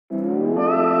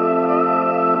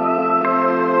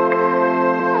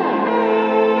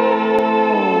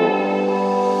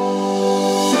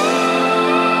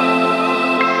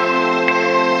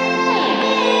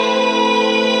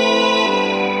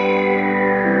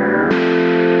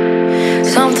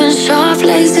sharp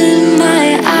lays in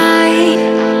my eye.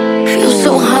 Feel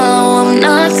so hollow, I'm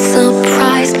not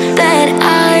surprised that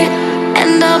I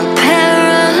end up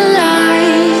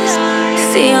paralyzed.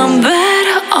 See, I'm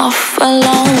better off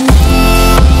alone.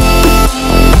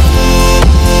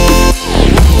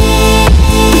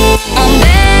 I'm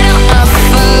better off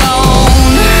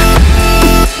alone.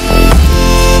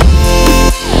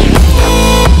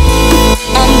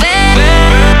 I'm better.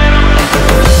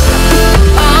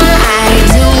 All I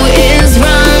do is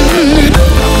run,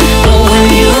 but when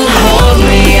you hold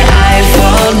me, I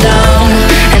fall down,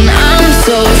 and I'm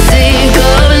so sick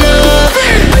of love.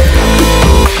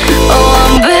 Oh,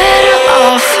 I'm better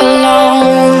off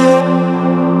alone.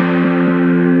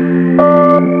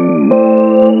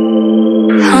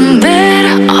 I'm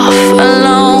better off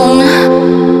alone.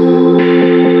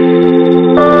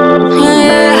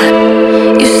 Yeah,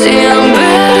 you see, I'm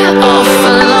better off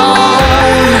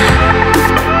alone.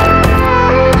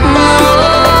 No,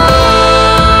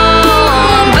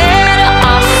 I'm better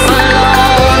off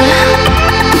alone.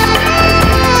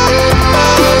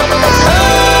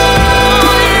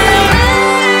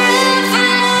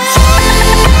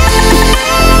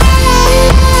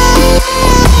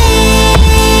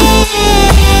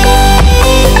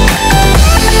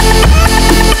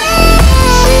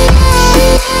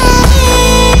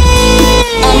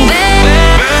 I'm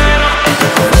better.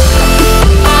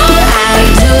 All I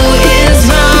do is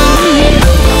run,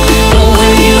 but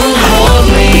when you hold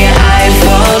me, I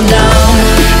fall down,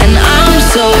 and I'm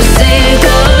so sick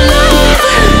of love.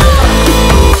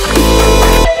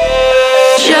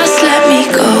 Just let me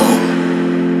go.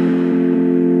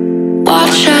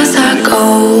 Watch as I go.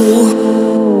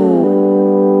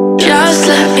 Just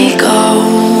let me go.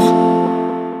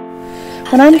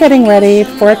 When I'm getting ready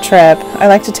for a trip, I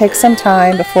like to take some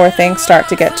time before things start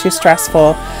to get too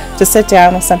stressful to sit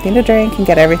down with something to drink and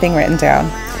get everything written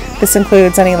down. This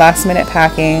includes any last-minute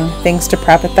packing, things to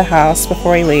prep at the house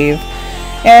before we leave,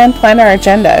 and plan our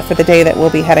agenda for the day that we'll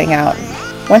be heading out.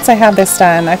 Once I have this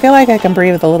done, I feel like I can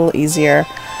breathe a little easier.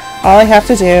 All I have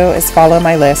to do is follow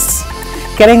my lists.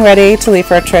 Getting ready to leave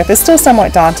for a trip is still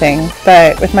somewhat daunting,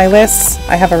 but with my lists,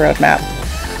 I have a roadmap.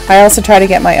 I also try to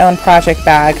get my own project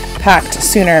bag packed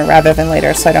sooner rather than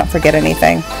later so I don't forget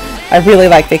anything. I really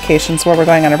like vacations where we're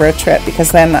going on a road trip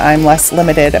because then I'm less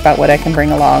limited about what I can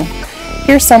bring along.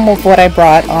 Here's some of what I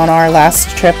brought on our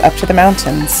last trip up to the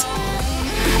mountains.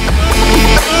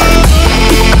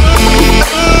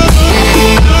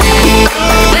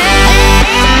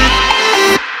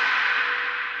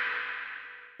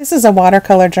 This is a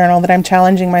watercolor journal that I'm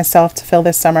challenging myself to fill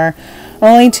this summer.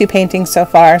 Only 2 paintings so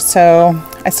far, so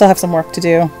I still have some work to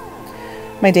do.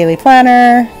 My daily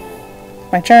planner,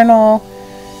 my journal,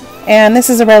 and this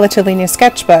is a relatively new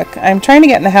sketchbook. I'm trying to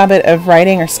get in the habit of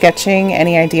writing or sketching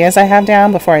any ideas I have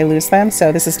down before I lose them,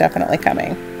 so this is definitely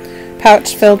coming.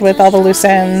 Pouch filled with all the loose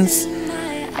ends,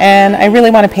 and I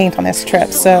really want to paint on this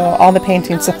trip, so all the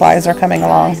painting supplies are coming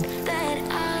along.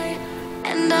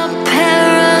 End up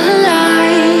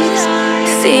paralyzed.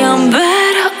 See, I'm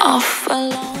better off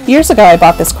alone. Years ago I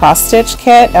bought this cross-stitch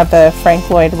kit at the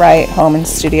Frank Lloyd Wright Home and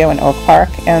Studio in Oak Park,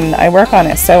 and I work on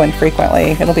it so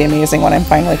infrequently. It'll be amazing when I'm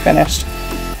finally finished.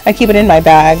 I keep it in my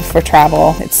bag for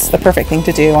travel. It's the perfect thing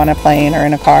to do on a plane or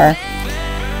in a car.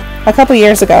 A couple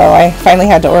years ago I finally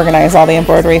had to organize all the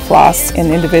embroidery floss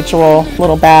in individual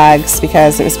little bags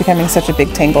because it was becoming such a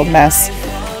big tangled mess.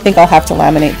 I think I'll have to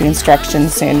laminate the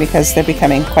instructions soon because they're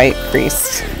becoming quite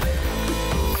creased.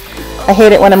 I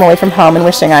hate it when I'm away from home and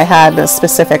wishing I had a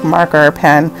specific marker or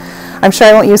pen. I'm sure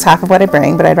I won't use half of what I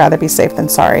bring, but I'd rather be safe than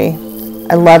sorry.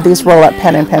 I love these roll-up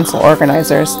pen and pencil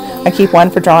organizers. I keep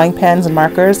one for drawing pens and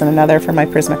markers and another for my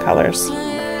Prismacolors.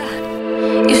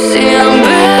 You see,